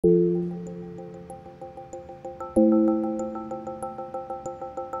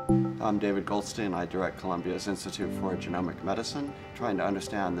I'm David Goldstein. I direct Columbia's Institute for Genomic Medicine, trying to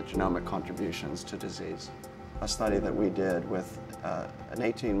understand the genomic contributions to disease. A study that we did with an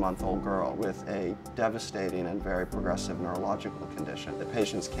 18-month-old girl with a devastating and very progressive neurological condition. The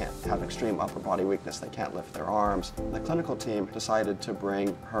patients can't have extreme upper body weakness, they can't lift their arms. The clinical team decided to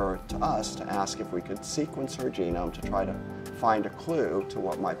bring her to us to ask if we could sequence her genome to try to find a clue to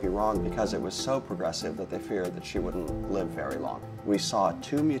what might be wrong, because it was so progressive that they feared that she wouldn't live very long. We saw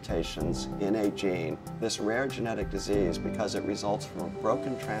 2 mutations in a gene. This rare genetic disease, because it results from a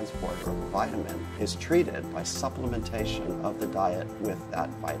broken transporter of a vitamin, is treated by supplementation of the diet with that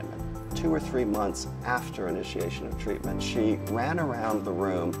vitamin. 2 or 3 months after initiation of treatment, she ran around the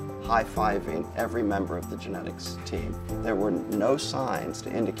room high-fiving every member of the genetics team. There were no signs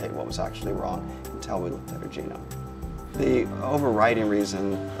to indicate what was actually wrong until we looked at her genome. The overriding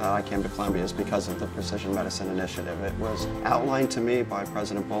reason I came to Columbia is because of the Precision Medicine Initiative. It was outlined to me by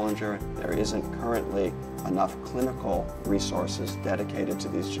President Bollinger. There isn't currently enough clinical resources dedicated to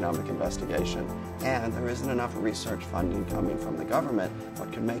these genomic investigations, and there isn't enough research funding coming from the government.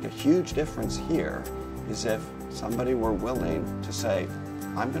 What can make a huge difference here is if somebody were willing to say,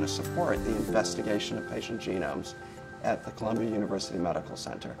 I'm going to support the investigation of patient genomes at the Columbia University Medical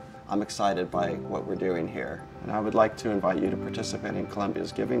Center. I'm excited by what we're doing here, and I would like to invite you to participate in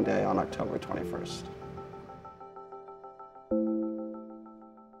Columbia's Giving Day on October 21st.